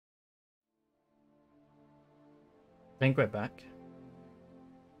think we're back.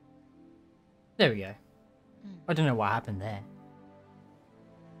 There we go. I don't know what happened there.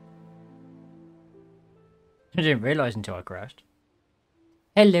 I didn't realise until I crashed.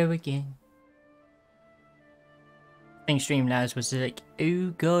 Hello again. I think Streamlabs was like,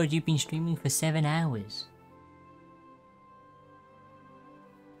 oh god, you've been streaming for 7 hours.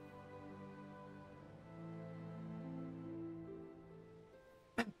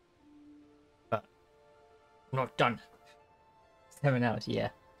 But I'm not done. 7 hours, yeah.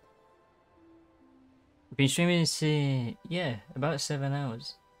 I've been streaming since, yeah, about 7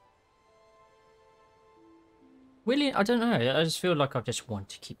 hours. Really, I don't know. I just feel like I just want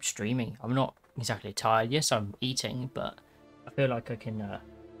to keep streaming. I'm not exactly tired. Yes, I'm eating, but I feel like I can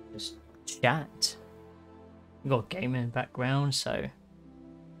just chat. I've got a gaming background, so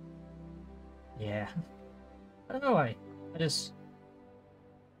yeah. I don't know why.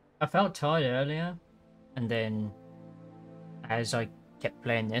 I felt tired earlier, and then as I kept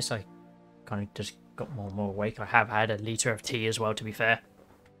playing this, I kind of just got more and more awake. I have had a litre of tea as well, to be fair.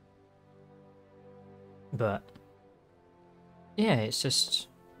 But yeah, it's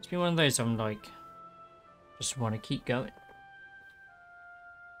been one of those I'm like, just want to keep going.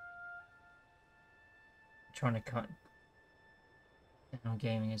 Trying to cut down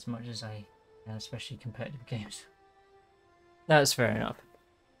gaming as much as I can, especially competitive games. That's fair enough.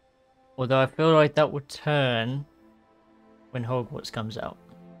 Although I feel like that will turn when Hogwarts comes out.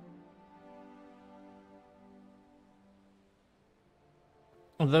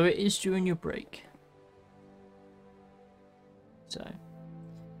 Although it is during your break. So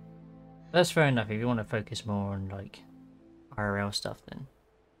that's fair enough. If you want to focus more on like IRL stuff, then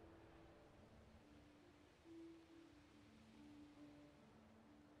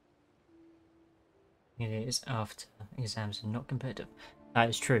it is after exams and not competitive. That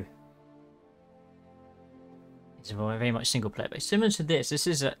is true. It's very much single player based. Similar to this, this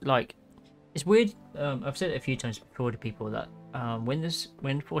is like, it's weird. I've said it a few times before to people that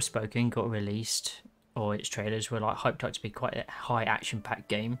when Forspoken got released, or its trailers were like hyped up to be quite a high action-packed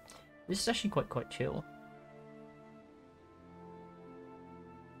game, this is actually quite chill.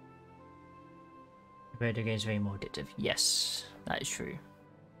 Video games are very more addictive. Yes, that is true.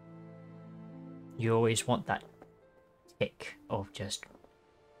 You always want that tick of just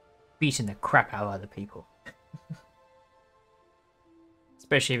beating the crap out of other people.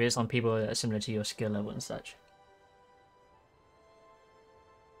 Especially if it's on people that are similar to your skill level and such.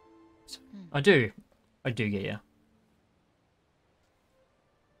 So, I do get you.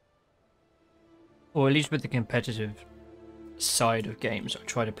 Or at least with the competitive side of games, I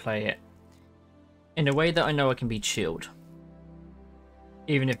try to play it in a way that I know I can be chilled.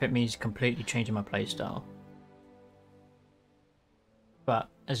 Even if it means completely changing my playstyle. But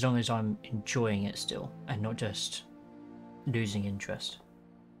as long as I'm enjoying it still, and not just losing interest.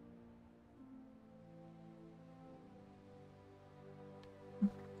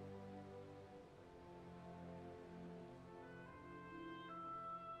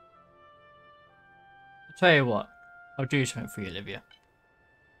 I'll tell you what, I'll do something for you, Olivia.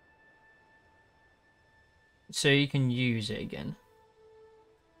 So you can use it again.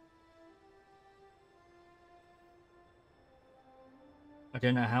 I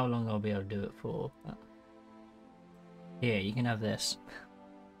don't know how long I'll be able to do it for, but here, you can have this.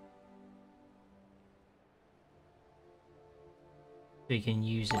 So you can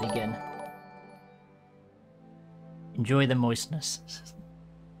use it again. Enjoy the moistness.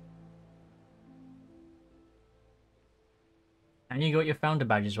 And you got your founder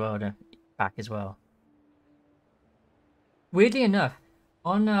badge as well, back as well. Weirdly enough,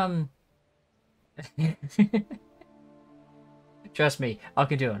 on trust me, I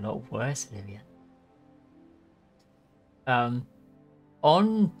can do a lot worse, Olivia.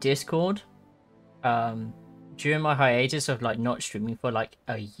 On Discord, during my hiatus of like not streaming for like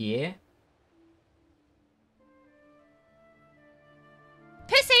a year.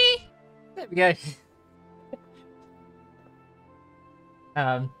 Pissy! There we go.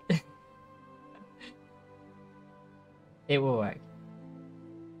 It will work.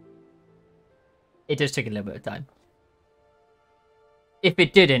 It just took a little bit of time. If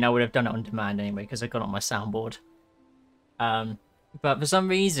it didn't, I would have done it on demand anyway, because I got it on my soundboard. But for some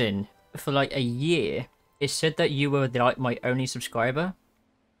reason, for like a year, it said that you were like my only subscriber.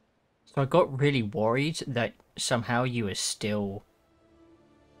 So I got really worried that somehow you were still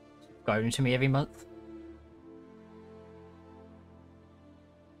going to me every month.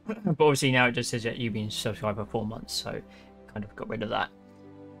 But obviously now it just says that you've been subscribed for 4 months, so kind of got rid of that.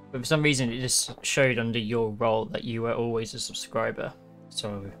 But for some reason it just showed under your role that you were always a subscriber.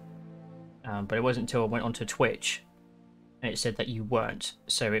 So, but it wasn't until I went onto Twitch and it said that you weren't,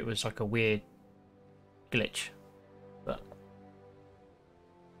 so it was like a weird glitch. But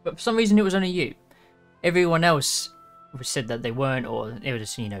for some reason it was only you. Everyone else said that they weren't, or it was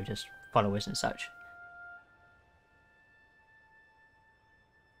just, you know, just followers and such.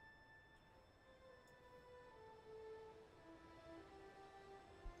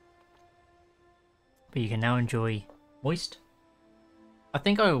 But you can now enjoy Moist. I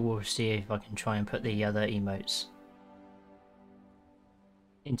think I will see if I can try and put the other emotes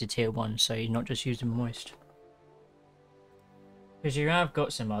into tier 1, so you're not just using Moist. Because you have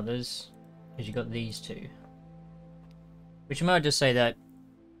got some others, because you got these two. Which you might just say that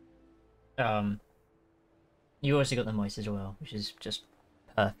you also got the Moist as well, which is just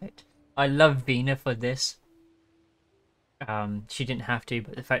perfect. I love Vina for this. She didn't have to,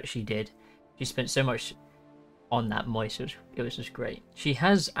 but the fact she did, she spent so much on that Moist, it was just great. She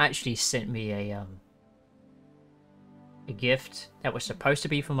has actually sent me a gift that was supposed to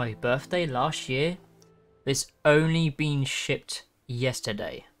be for my birthday last year. It's only been shipped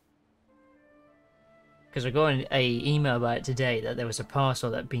yesterday. Because I got an email about it today that there was a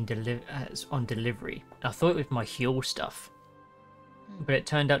parcel that had been on delivery. I thought it was my Huel stuff, but it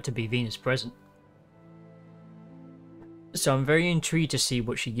turned out to be Venus' present. So I'm very intrigued to see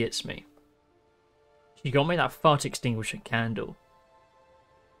what she gets me. She got me that fart extinguisher candle.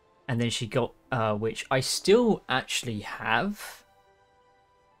 And then she got, which I still actually have.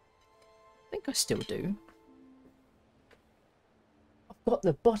 I think I still do. I've got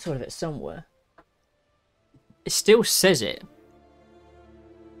the bottle of it somewhere. It still says it.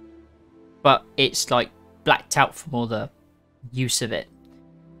 But it's like blacked out from all the use of it.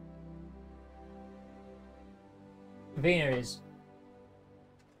 Vina is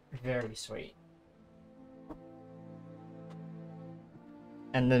very sweet.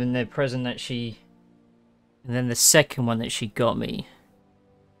 And then the present that she... And then the second one that she got me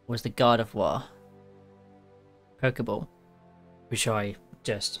was the God of War Pokeball. Which I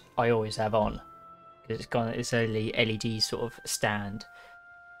always have on. Because it's a LED sort of stand.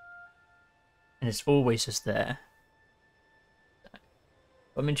 And it's always just there.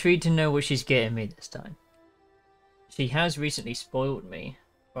 I'm intrigued to know what she's getting me this time. She has recently spoiled me.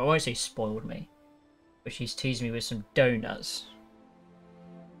 Well, I won't say spoiled me. But she's teased me with some donuts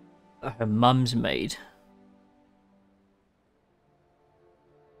her mum's made.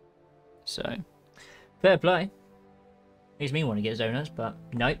 So, fair play. Makes me want to get donuts, but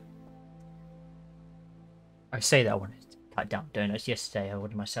nope. I say that I wanted to cut down donuts. Yesterday I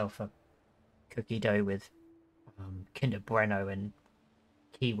ordered myself a cookie dough with Kinder Bueno and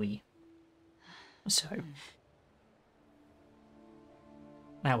kiwi. So,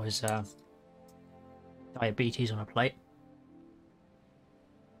 that was diabetes on a plate.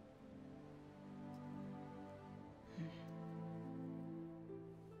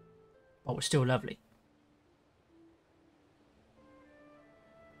 But was still lovely.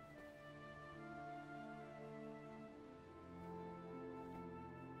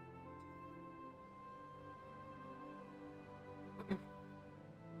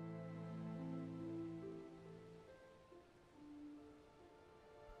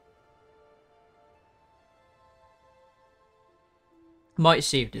 Might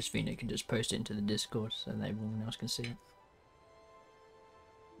see if this Vina can just post it into the Discord so that everyone else can see it.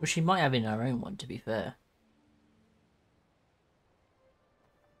 Well, she might have in her own one, to be fair.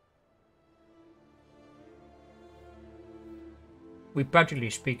 We practically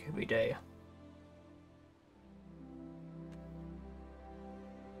speak every day.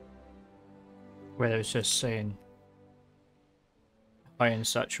 Whether it's just saying hi and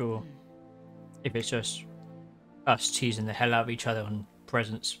such, or if it's just us teasing the hell out of each other on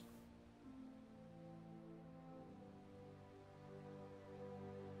presents.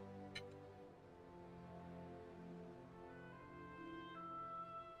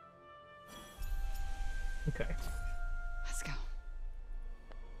 Okay. Let's go.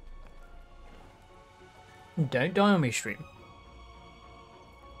 Don't die on me, stream.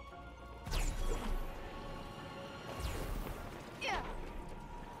 Yeah.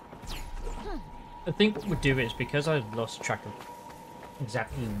 I think what we'll do is, because I've lost track of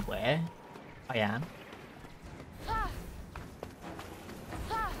exactly where I am in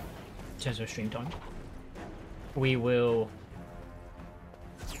terms of stream time, we will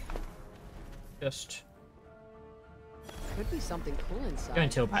just Could be something cool inside. go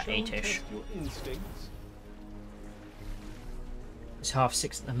until about 8ish. It's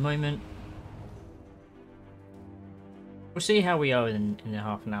 6:30 at the moment. We'll see how we are in a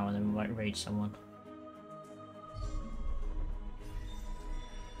half an hour, and then we might raid someone.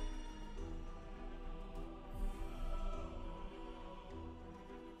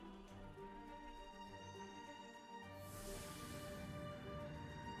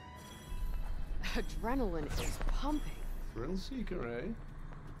 Adrenaline is pumping. Thrill seeker, eh?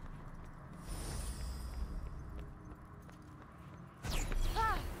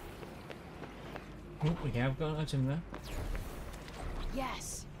 Oh, we have got an item there.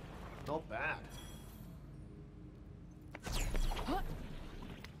 Yes. Not bad.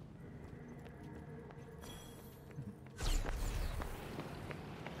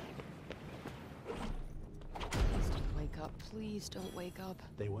 Please don't wake up. Please don't wake up.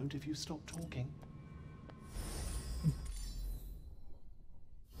 They won't if you stop talking.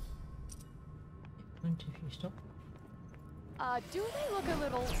 Won't if you stop. Do they look a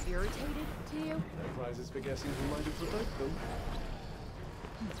little irritated to you? No prizes for guessing who might have provoked them.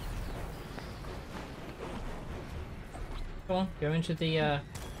 Come on, go into the, There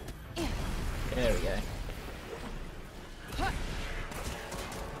we go.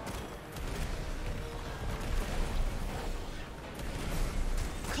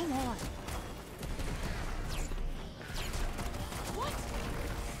 Come on. What?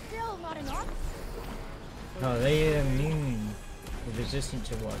 Still not enough? Oh, they are immune. Or resistant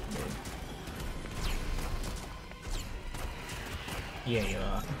to what, dude? Yeah, you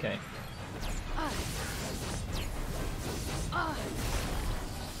are. Okay.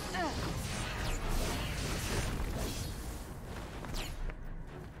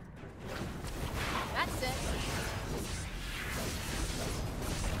 That's it.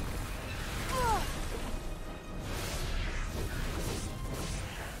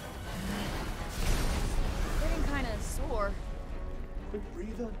 Getting kind of sore. Quick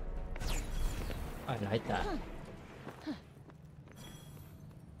breather. I like that.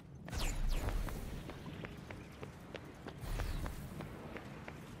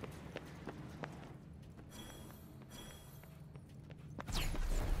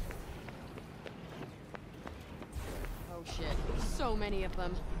 Oh shit. So many of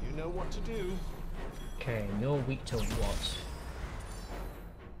them. You know what to do. Okay, you're weak to what?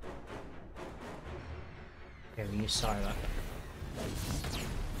 Okay, we use Syra. I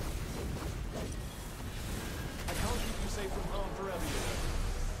can't keep you safe from harm forever, you know.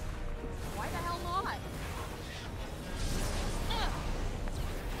 Why the hell not?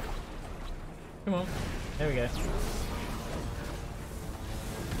 Come on. There we go.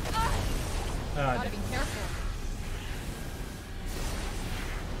 Gotta be careful.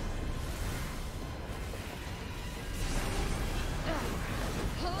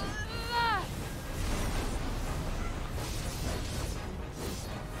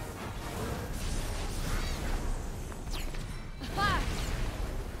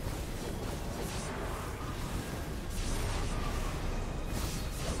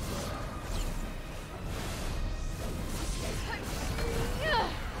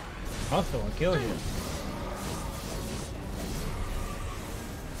 I thought I killed you.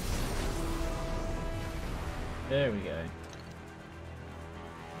 There we go.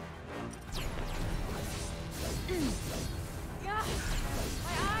 Yeah,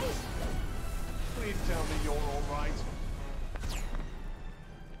 my eyes. Please tell me you're all right.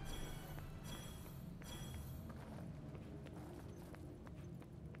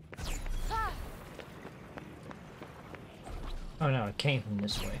 Oh no, it came from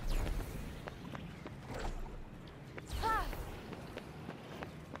this way.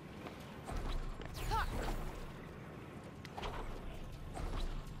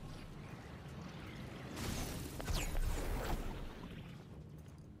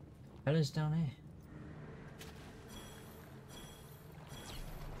 Hell is down here.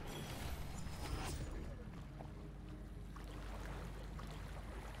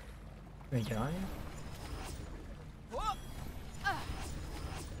 We die?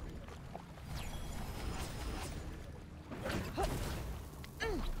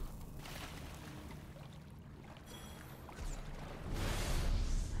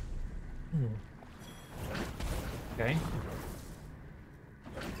 Okay.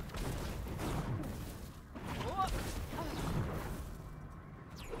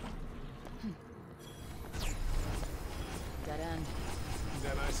 Dead end.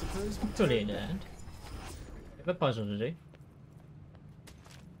 Then I suppose we Fully in the end. Have a puzzle to do.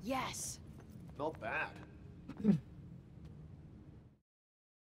 Yes. Not bad.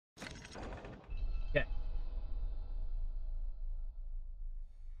 Okay.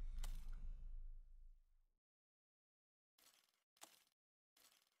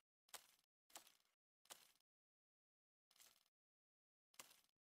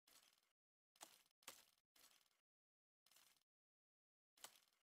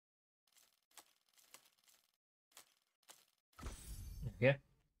 Yeah.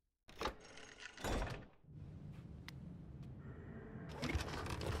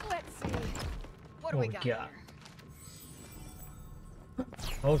 Let's see. What do we got? got?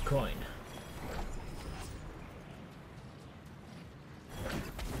 Old coin.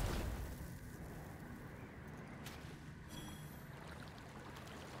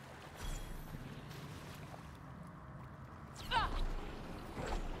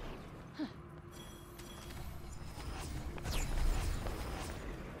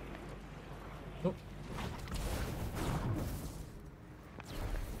 Oh.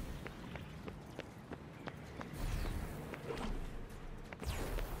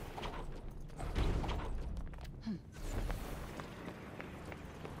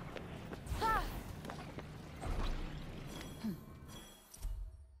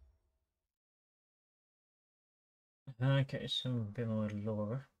 Okay, some bit more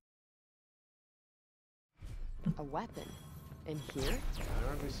lore. A weapon? In here?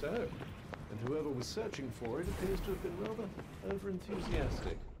 Apparently so. And whoever was searching for it appears to have been rather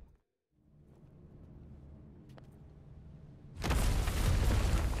over-enthusiastic.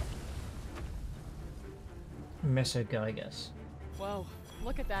 Meso guy, I guess. Whoa,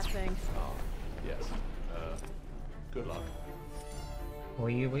 look at that thing. Ah, yes. Good luck. What are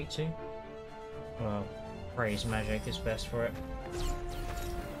you weak to? Well, praise magic is best for it.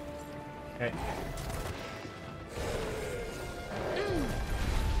 Okay.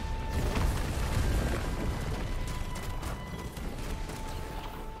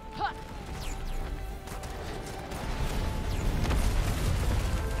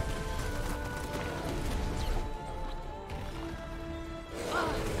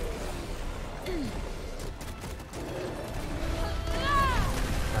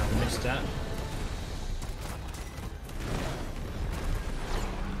 I missed that.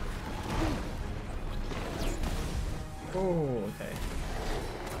 Oh, okay.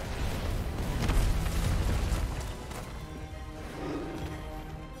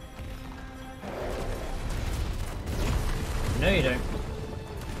 No, you don't.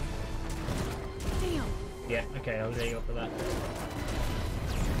 Damn. Yeah, okay, I'll let you off of that.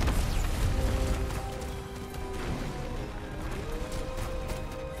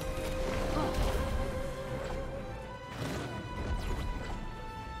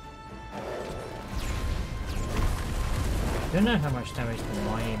 I don't know how much damage the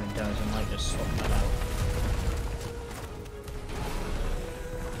mine even does, I might just swap that out.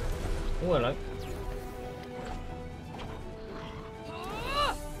 Oh, hello.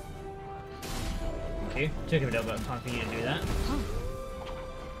 Thank you. Took a little bit of time for you to do that.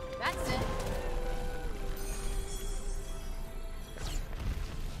 That's it.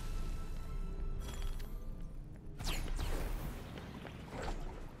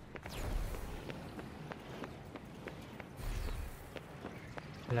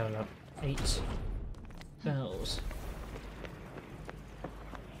 Level up 8 bells.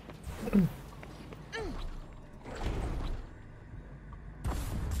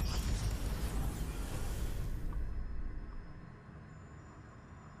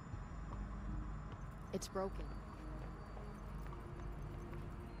 It's broken.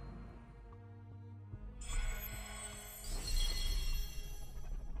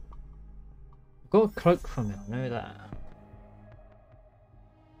 Got a cloak from it, I know that.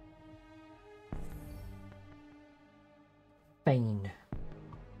 Bane.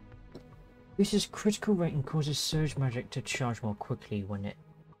 Uses critical rate and causes surge magic to charge more quickly when it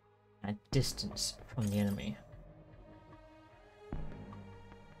at distance from the enemy.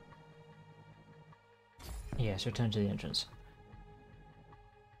 Yes, return to the entrance.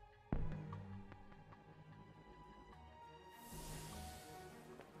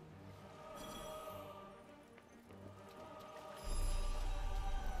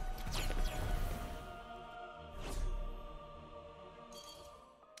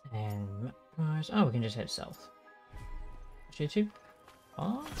 And map wise, oh, we can just head south. G2?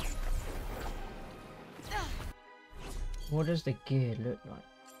 Oh. What does the gear look like?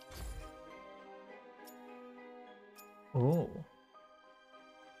 Oh.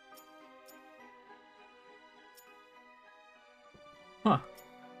 Huh.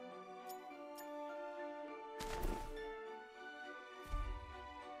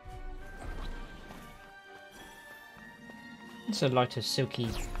 It's a lighter, silky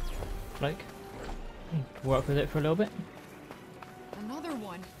cloak. Work with it for a little bit. Another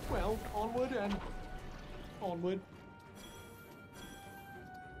one. Well, onward and onward.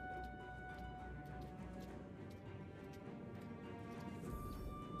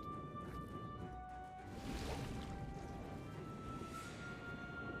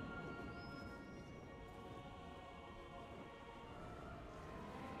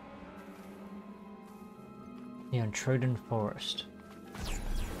 The Untrodden Forest.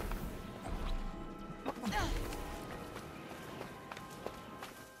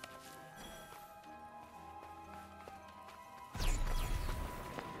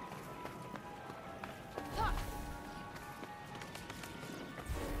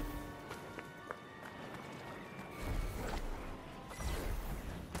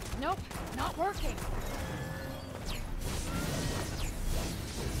 Nope, not working.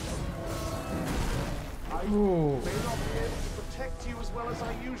 I may not be able to protect you as well as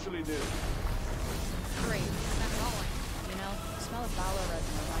I usually do. Great, I'm rolling. You know, the smell of Valor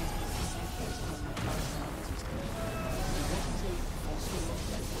resin reminds me of the suitcase when my father's office used to live.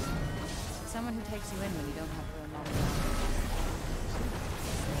 Someone who takes you in when you don't have room all around.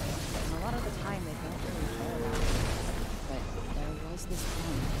 And a lot of the time they don't really care about it. But there was this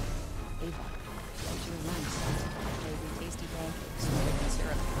one, Ava. She was nice. Made me tasty pancakes and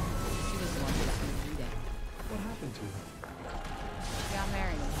syrup. She was the one who let me read it. What happened to her? She got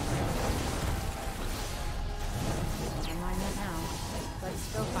married. Never mind that now. Let's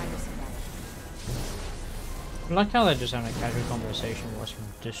go find her some better. I like how they're just having a casual conversation whilst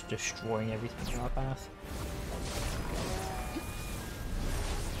just destroying everything in our path.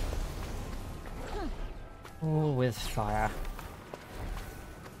 All with fire.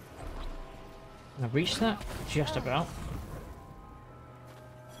 Can I reach that? Just about.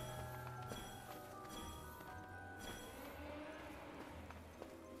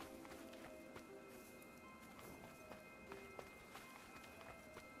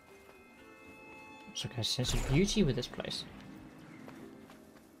 Looks like a sense of beauty with this place.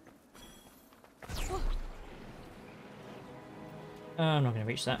 I'm not going to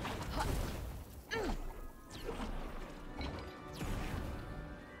reach that.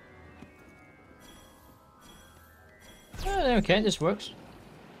 Okay, this works.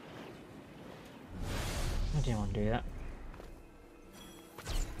 I didn't want to do that.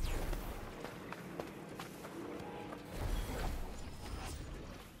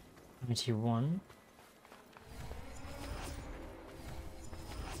 $91.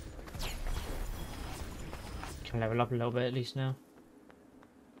 Can level up a little bit at least now.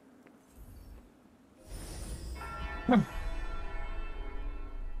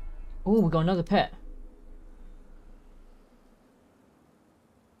 Oh, we got another pet.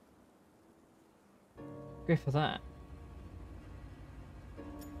 Go for that.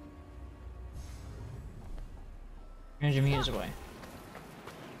 300 meters away.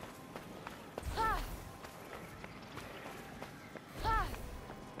 How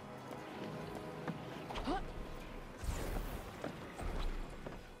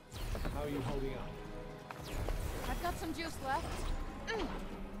are you holding up? I've got some juice left.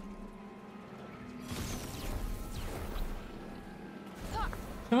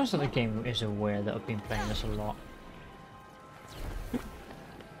 It's almost like the game is aware that I've been playing this a lot.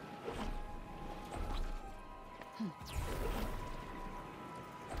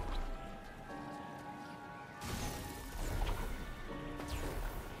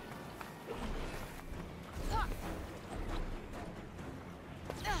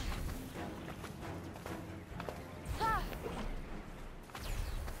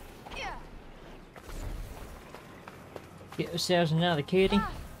 Get ourselves another kitty.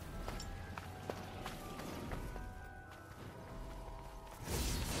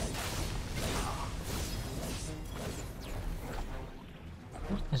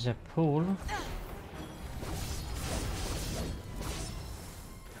 There's a pool.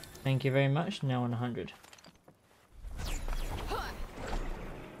 Thank you very much. Now on 100.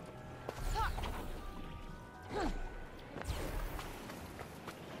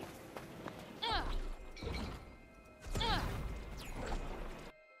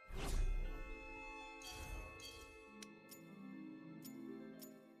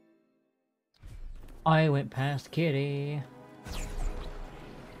 I went past Kitty.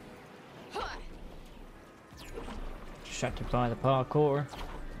 Distracted by the parkour.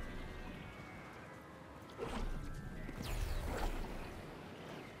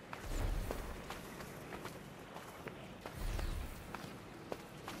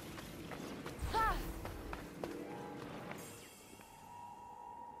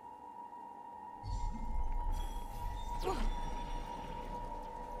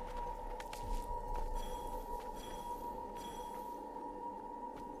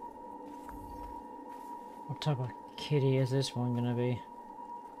 What type of kitty is this one gonna be?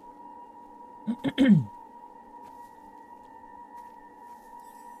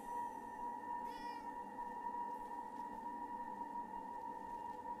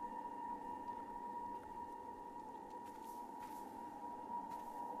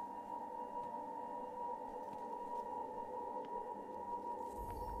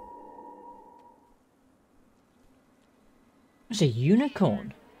 It's a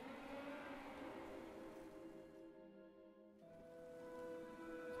unicorn.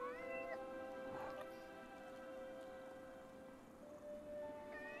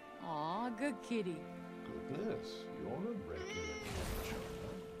 Aw, good kitty. Goodness, you're a regular catcher.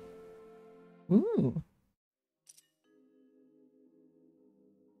 Ooh.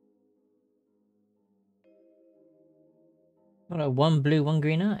 What a one blue, one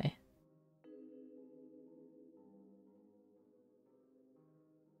green eye.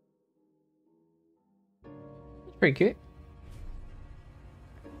 That's pretty cute.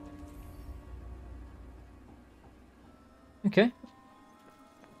 Okay.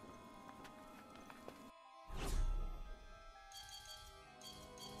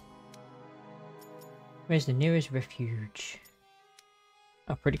 Where's the nearest refuge?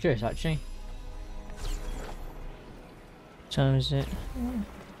 Oh, pretty close actually. What time is it?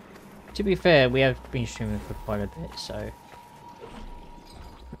 To be fair, we have been streaming for quite a bit, so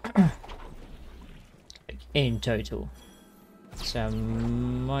in total. So I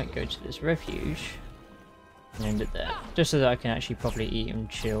might go to this refuge and end it there, just so that I can actually properly eat and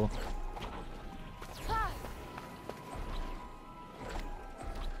chill.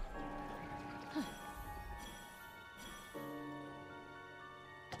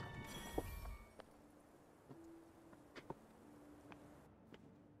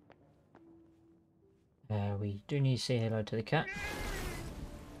 We do need to say hello to the cat.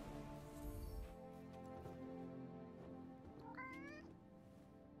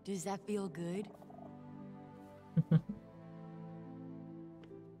 Does that feel good?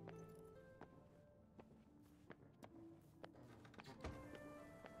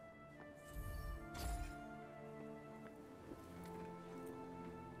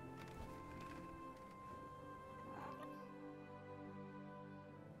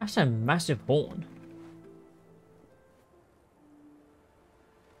 That's a massive horn.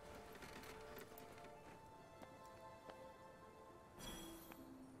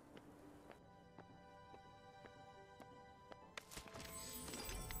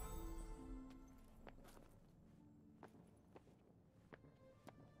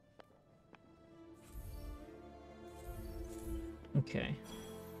 Okay.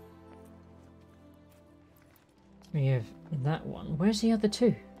 We have that one. Where's the other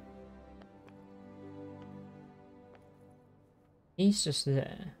two? He's just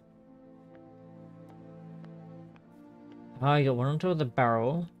there. Oh, you got one on top of the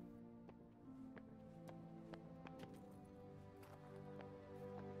barrel.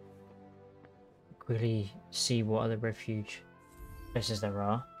 Quickly see what other refuge places there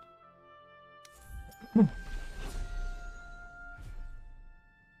are.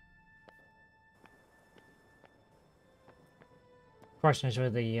 Christ knows where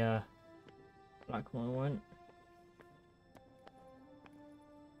the black one went.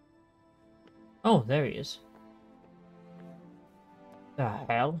 Oh, there he is. The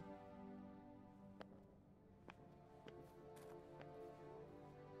hell?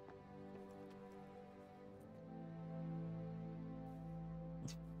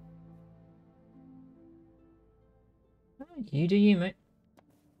 Oh, you do you, mate.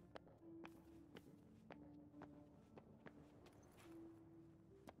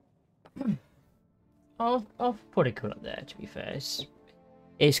 I'll put a call up there, to be fair.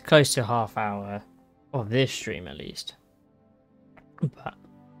 It's close to half hour of this stream, at least. But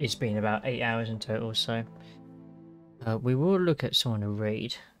it's been about 8 hours in total, so... we will look at someone to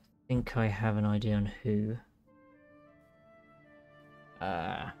raid. I think I have an idea on who.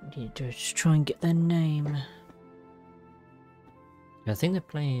 Need to just try and get their name. I think they're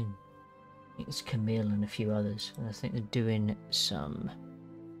playing... I think it's Camille and a few others. And I think they're doing some...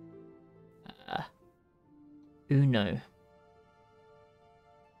 Uno.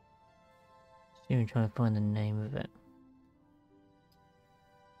 Even trying to find the name of it.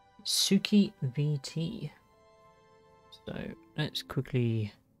 Suki VT. So let's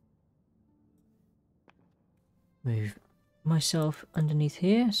quickly move myself underneath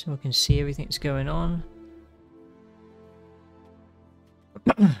here so I can see everything that's going on.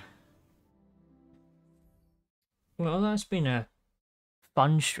 Well, that's been a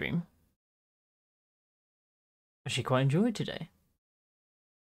fun stream. Actually quite enjoyed today.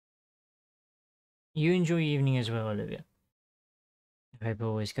 You enjoy your evening as well, Olivia. I hope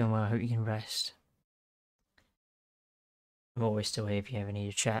always going well. I hope you can rest. I'm always still here if you ever need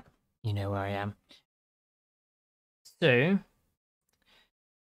to chat. You know where I am. So,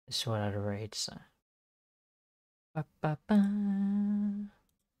 let's sort out a raid. So,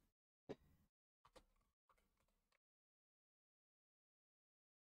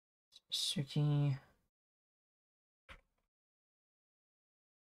 Suki.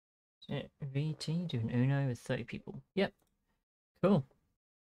 VT doing Uno with 30 people. Yep. Cool.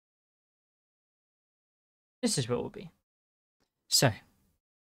 This is what it will be. So,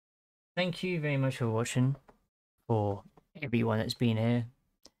 thank you very much for watching. For everyone that's been here.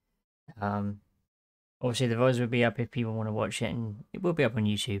 Obviously, the VODs will be up if people want to watch it, and it will be up on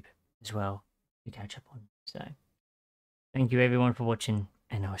YouTube as well to catch up on. So, thank you everyone for watching,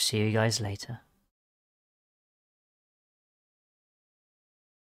 and I'll see you guys later.